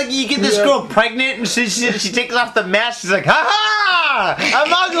 You get this girl pregnant and she takes off the mask. She's like, ha ha!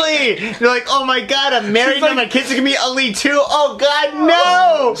 I'm ugly. You're like, oh my god, I'm married and my kids are gonna be ugly too. Oh god,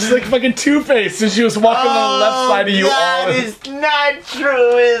 no! She's like fucking Two-Face and she was walking on the left side of you. That is not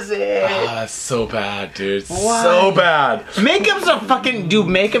true, is it? That's so bad, dude. What? So bad. Makeup's a fucking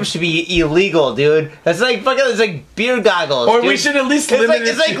makeup should be illegal, dude. That's like fucking it's like beer goggles. Or dude. we should at least limit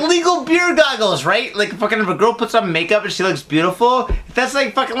it's like legal beer goggles, right? Like fucking if a girl puts on makeup and she looks beautiful, that's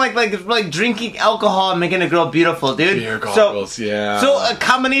like fucking like drinking alcohol and making a girl beautiful, dude. Beer goggles, yeah. So a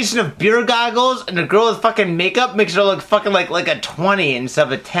combination of beer goggles and a girl with fucking makeup makes her look fucking like a 20 instead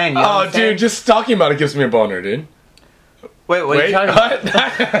of a 10. You know what I'm saying? Dude, just talking about it gives me a boner, dude. Wait, what are you talking about?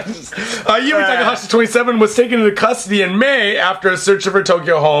 Yumi Takahashi, 27, was taken into custody in May after a search of her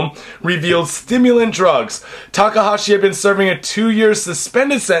Tokyo home revealed stimulant drugs. Takahashi had been serving a 2-year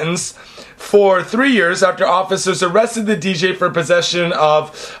suspended sentence for 3 years after officers arrested the DJ for possession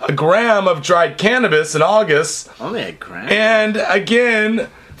of a gram of dried cannabis in August. Only a gram? And again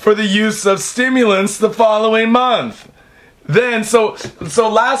for the use of stimulants the following month. Then, so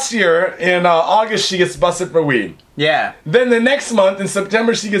last year in August she gets busted for weed. Yeah. Then the next month in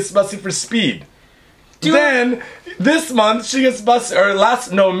September she gets busted for speed. Dude. Then this month she gets busted,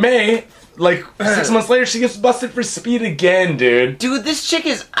 or May, like 6 months later she gets busted for speed again, dude. Dude, this chick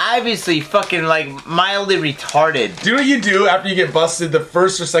is obviously fucking like mildly retarded. Do you know what you do after you get busted the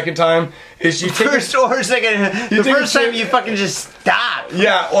first or second time? Is you take first or second. The first time you fucking just stop.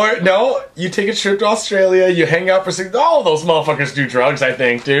 Yeah, or no, you take a trip to Australia, you hang out for 6. All those motherfuckers do drugs, I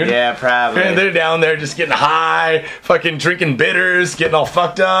think, dude. Yeah, probably. And they're down there just getting high, fucking drinking bitters, getting all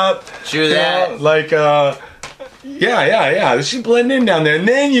fucked up. True that. Yeah. She blend in down there, and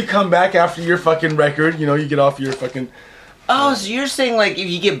then you come back after your fucking record. You know, you get off your fucking. Oh, so you're saying like if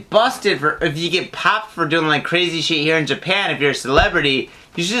you get if you get popped for doing like crazy shit here in Japan, if you're a celebrity,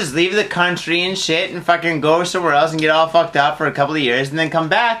 you should just leave the country and shit and fucking go somewhere else and get all fucked up for a couple of years and then come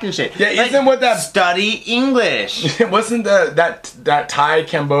back and shit. Yeah, isn't what that study English? Wasn't that Thai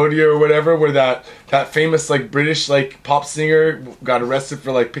Cambodia or whatever where that famous like British like pop singer got arrested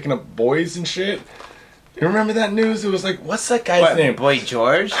for like picking up boys and shit? You remember that news? It was like, what's that guy's name? Boy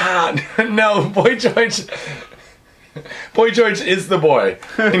George? No, Boy George. Boy George is the boy,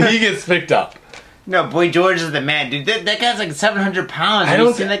 and he gets picked up. No, Boy George is the man, dude. That guy's like 700 pounds. Have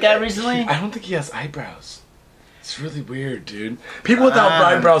you seen that guy recently? I don't think he has eyebrows. It's really weird, dude. People without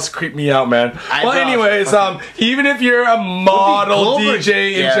eyebrows creep me out, man. Well, anyways, even if you're a model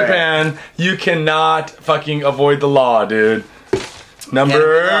DJ in Japan, you cannot fucking avoid the law, dude.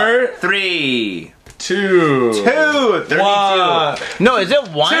 Number 3. 2. 32. No, is it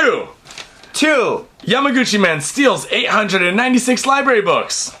 1? 2. Yamaguchi man steals 896 library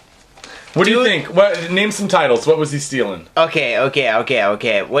books. What do you think? Name some titles. What was he stealing? Okay.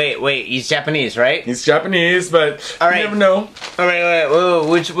 Wait. He's Japanese, right? He's Japanese, but you never know. All right. Whoa,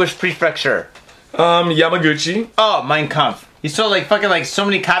 which prefecture? Yamaguchi. Oh, Mein Kampf. He sold like fucking like so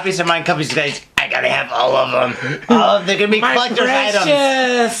many copies of Mein Kampf. He's like, I got gotta have all of them. They're gonna be collector's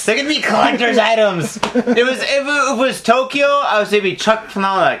items. They're gonna be collector's items. If it was Tokyo, I would say it'd be Chuck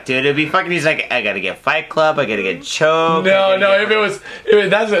Palahniuk, dude. It'd be fucking. He's like, I gotta get Fight Club. I gotta get Choke. No.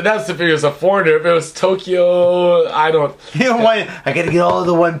 That's if it was a foreigner. If it was Tokyo, I don't. I gotta get all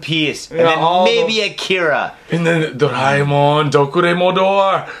the One Piece, and then maybe Akira, and then Doraemon,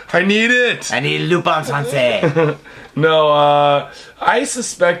 Dokuremodor. I need it. I need Lupin Sensei. No, I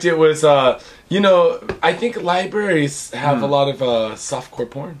suspect it was. I think libraries have a lot of softcore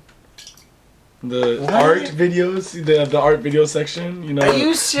porn. The art videos, the art video section, Are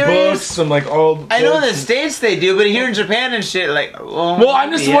you serious? Books and like all. I know in the States they do, but here in Japan and shit, like. Well, I'm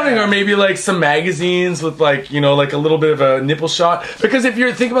just wondering, or maybe like some magazines with like like a little bit of a nipple shot. Because if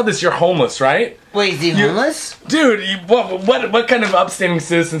you're think about this, you're homeless, right? Wait, is he homeless? Dude, what kind of upstanding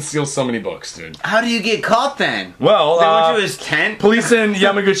citizen steals so many books, dude? How do you get caught then? Well, they went to his tent? Police in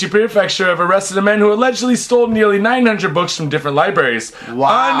Yamaguchi Prefecture have arrested a man who allegedly stole nearly 900 books from different libraries.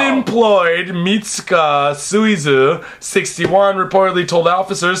 Wow. Unemployed Mitsuka Suizu, 61, reportedly told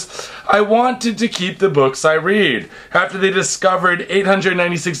officers, "I wanted to keep the books I read," after they discovered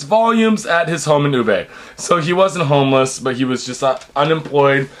 896 volumes at his home in Ube. So he wasn't homeless, but he was just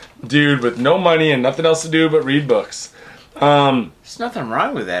unemployed dude with no money and nothing else to do but read books. There's nothing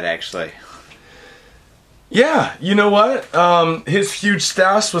wrong with that, actually. Yeah, you know what? His huge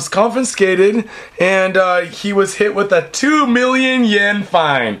stash was confiscated, and he was hit with a 2 million yen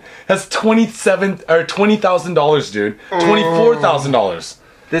fine. That's $20,000, dude. $24,000.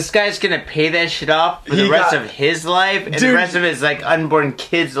 This guy's gonna pay that shit off for the rest of his life and the rest of his like unborn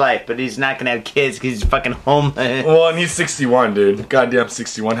kid's life, but he's not gonna have kids because he's fucking homeless. Well, and he's 61, dude. Goddamn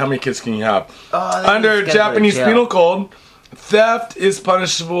 61. How many kids can you have? Under Japanese penal code, theft is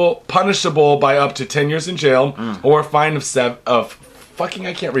punishable by up to 10 years in jail or a fine of fucking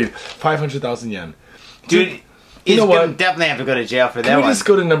I can't read 500,000 yen. Dude, he's gonna definitely have to go to jail for that one. Can we just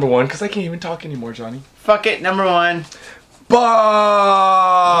go to number one? Because I can't even talk anymore, Johnny. Fuck it, number one.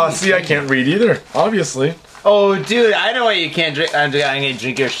 See, I can't read either, obviously. Oh, dude, I know why you can't drink. I'm gonna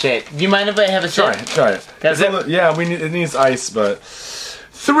drink your shit. Do you mind if I have a sip? Try it. Yeah, it needs ice, but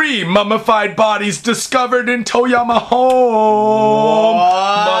 3 mummified bodies discovered in Toyama home.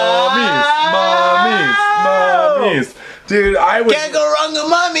 Mummies. Dude, can't go wrong with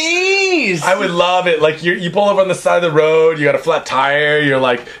mummies. I would love it. Like you pull up on the side of the road, you got a flat tire. You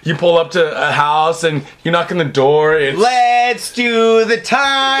pull up to a house and you knock on the door. Let's do the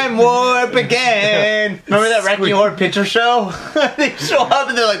time warp again. Remember that Wrecking Horror Picture Show? They show up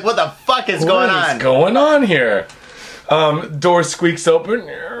and they're like, "What the fuck is going on? What is going on here?" Door squeaks open.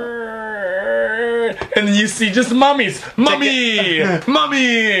 And then you see just mummies. Mummy!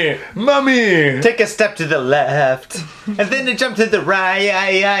 Take a step to the left. And then they jump to the right.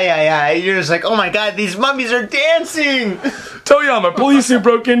 You're just like, oh my god, these mummies are dancing. Toyama, police who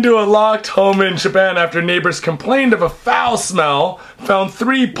broke into a locked home in Japan after neighbors complained of a foul smell, found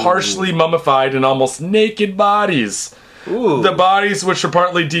 3 partially mummified and almost naked bodies. Ooh. The bodies, which were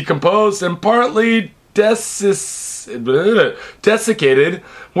partly decomposed and partly desiccated,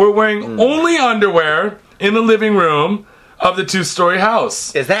 were wearing only underwear in the living room of the 2-story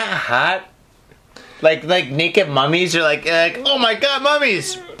house. Is that hot? Like naked mummies? You're like, oh my god,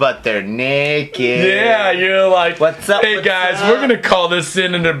 mummies! But they're naked. Yeah, you're like, what's up? Hey guys, we're gonna call this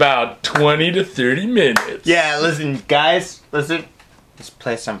in about 20 to 30 minutes. Yeah, listen, guys, listen. Let's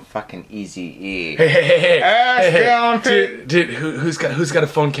play some fucking Easy E. Hey. Dude, who's got a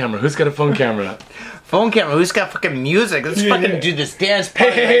phone camera? Who's got a phone camera? Phone camera? Who's got fucking music? Let's fucking do this dance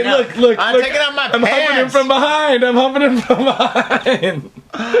party. Hey, look. I'm taking off my pants. Humping him from behind.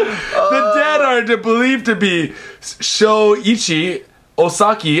 The dead are believed to be Shoichi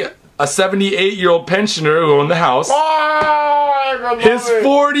Osaki, a 78-year-old pensioner who owned the house, his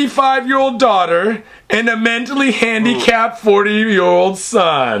 45-year-old daughter, and a mentally handicapped 40-year-old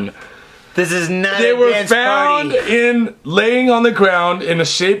son. This is not They a were dance found party. laying on the ground in the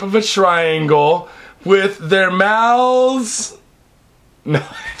shape of a triangle with their mouths. No,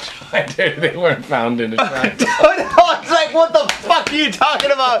 they weren't found in a triangle. I was like, what the fuck are you talking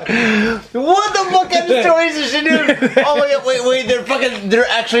about? What the fuck kind of stories is she doing? Oh my god, wait, they're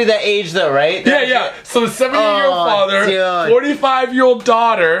actually that age though, right? Yeah. So the 70-year-old father, 45-year-old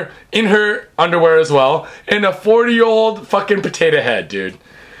daughter in her underwear as well, and a 40-year-old fucking potato head, dude.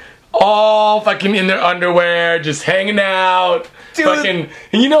 All fucking in their underwear, just hanging out. Dude, fucking,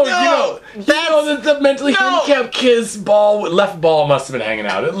 you know that the mentally handicapped kid's left ball must have been hanging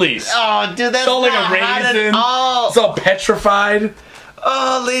out at least. Oh, dude, that's it's all like not a raisin. All. It's all petrified.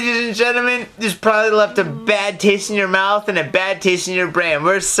 Oh, ladies and gentlemen, this probably left a bad taste in your mouth and a bad taste in your brain.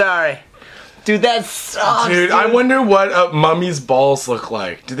 We're sorry. Dude, that sucks. Dude, I wonder what a mummy's balls look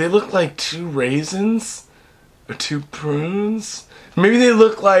like. Do they look like 2 raisins? Or 2 prunes? Maybe they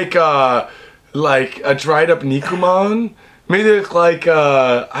look like a dried up Nikuman? Maybe they look like,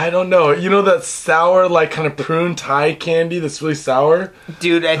 I don't know. You know that sour, like, kind of prune Thai candy that's really sour?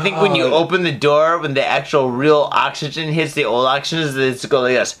 Dude, I think when you open the door, when the actual real oxygen hits the old oxygen, it's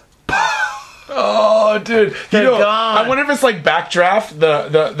going like this. Oh, dude. They're gone. I wonder if it's like Backdraft,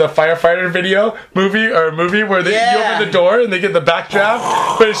 the firefighter movie where you open the door and they get the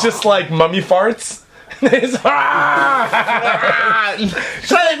backdraft, but it's just like mummy farts. It's,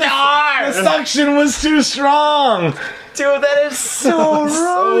 Shut the door! The suction was too strong. Dude, that is so wrong,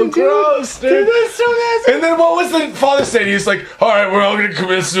 So gross, dude. That's so nasty. And then what was the father saying? He's like, alright, we're all gonna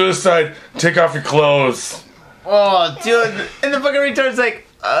commit suicide. Take off your clothes. Oh, dude. And the fucking retard's like,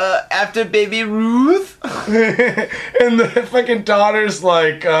 after baby Ruth? And the fucking daughter's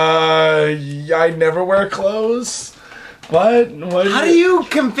like, I never wear clothes. What? How do you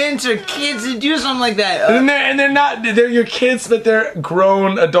convince your kids to do something like that? They're your kids, but they're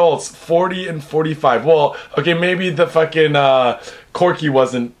grown adults, 40 and 45. Well, okay, maybe the fucking Corky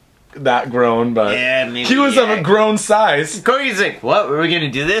wasn't that grown, but yeah, maybe, he was of a grown size. Corky's like, what? Were we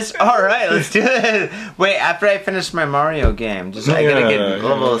gonna do this? Alright, let's do it. Wait, after I finish my Mario game, I gotta get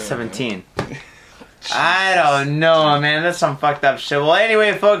level 17. I don't know, man. That's some fucked up shit. Well,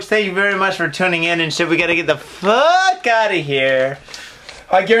 anyway, folks, thank you very much for tuning in and shit. We gotta get the fuck out of here.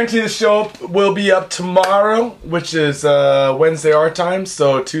 I guarantee the show will be up tomorrow, which is Wednesday our time,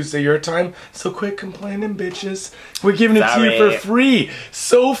 so Tuesday your time. So quit complaining, bitches. We're giving it to you for free.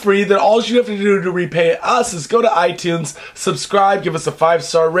 So free that all you have to do to repay us is go to iTunes, subscribe, give us a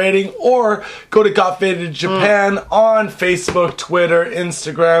 5-star rating, or go to Got Faded Japan on Facebook, Twitter,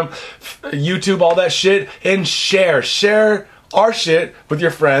 Instagram, YouTube, all that shit, and share our shit with your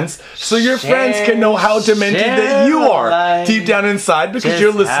friends, so your friends can know how demented that you are deep down inside because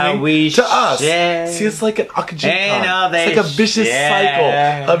you're listening to us. See, it's like an akajika. It's like a vicious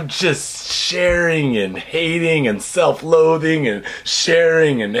cycle of just sharing and hating and self-loathing and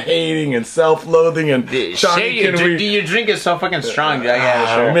sharing and hating and self-loathing and Johnny, your drink is so fucking strong, dude.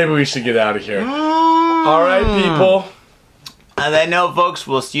 Sure. Maybe we should get out of here. All right, people. On that note, folks,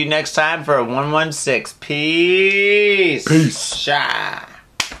 we'll see you next time for 116. Peace. Peace. Sha.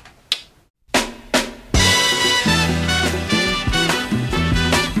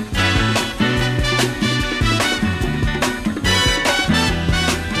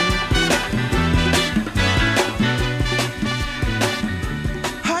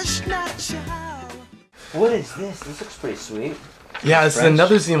 What is this? This looks pretty sweet. Yeah, it's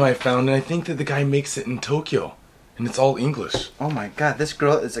another zine I found, and I think that the guy makes it in Tokyo. And it's all English. Oh my god, this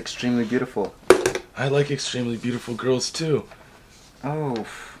girl is extremely beautiful. I like extremely beautiful girls too. Oh.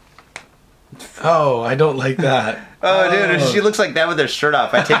 Oh, I don't like that. Dude, she looks like that with her shirt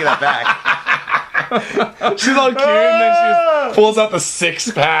off. I take that back. She's all cute and then she just pulls out the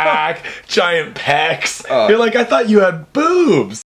 6-pack, giant pecs. You're like, I thought you had boobs.